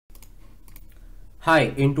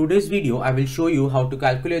Hi, in today's video I will show you how to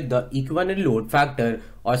calculate the equivalent load factor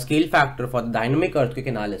or scale factor for the dynamic earthquake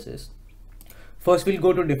analysis. First we'll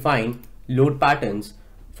go to define load patterns.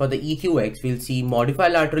 For the EQX we'll see modify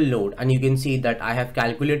lateral load, and you can see that I have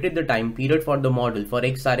calculated the time period for the model for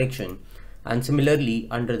X direction, and similarly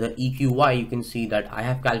under the EQY you can see that I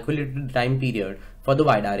have calculated the time period for the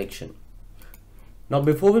Y direction. Now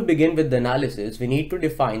before we begin with the analysis, we need to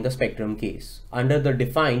define the spectrum case. Under the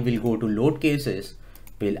define, we'll go to load cases,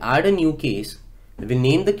 we'll add a new case, we'll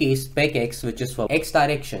name the case spec X, which is for X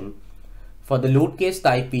direction. For the load case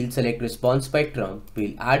type, we'll select response spectrum,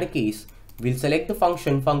 we'll add a case, we'll select the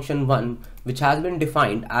function1, which has been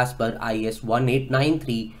defined as per IS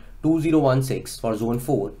 1893-2016 for zone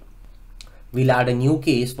 4. We'll add a new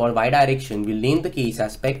case for Y direction, we'll name the case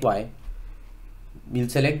as spec Y. We'll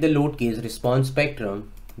select the load case response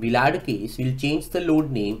spectrum, we'll add a case, we'll change the load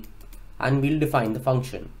name, and we'll define the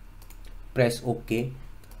function. Press OK.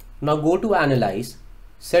 Now go to analyze,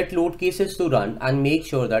 set load cases to run, and make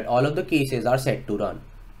sure that all of the cases are set to run.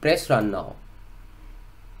 Press run now.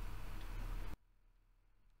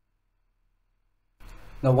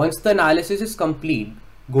 Now once the analysis is complete,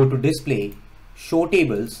 go to display, show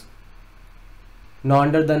tables. Now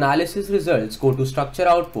under the analysis results, go to structure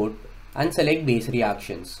output and select base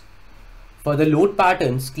reactions. For the load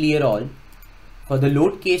patterns, clear all. For the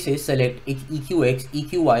load cases, select EQX,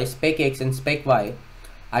 EQY, spec X and spec Y,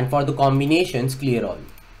 and for the combinations, clear all.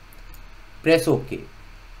 Press OK.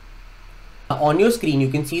 On your screen you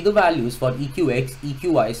can see the values for EQX,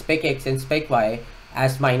 EQY, spec X and spec Y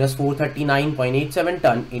as minus 439.87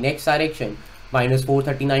 ton in X direction, minus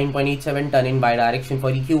 439.87 ton in Y direction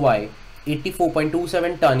for EQY,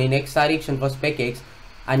 84.27 ton in X direction for spec X,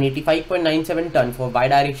 and 85.97 ton for Y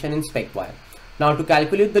direction in spec Y. Now to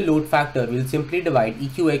calculate the load factor, we'll simply divide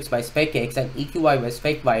EQX by spec X and EQY by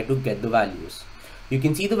spec Y to get the values. You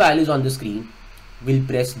can see the values on the screen. We'll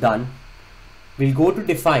press done. We'll go to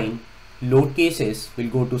define load cases,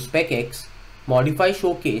 we'll go to spec X, modify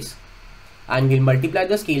showcase, and we'll multiply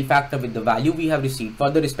the scale factor with the value we have received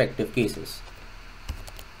for the respective cases.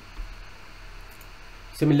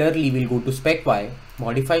 Similarly, we'll go to spec Y,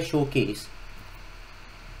 modify showcase,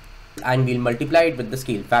 and we'll multiply it with the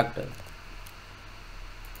scale factor.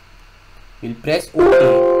 We'll press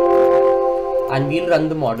OK and we'll run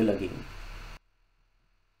the model again.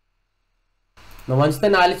 Now once the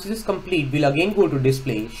analysis is complete, we'll again go to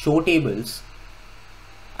display, show tables,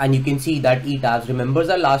 and you can see that ETABS remembers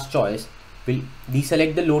our last choice. We'll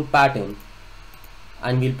deselect the load pattern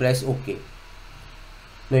and we'll press OK.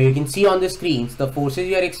 Now you can see on the screens the forces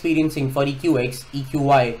we are experiencing for EQX,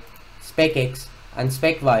 EQY, spec X and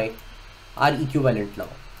spec Y are equivalent now.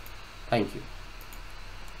 Thank you.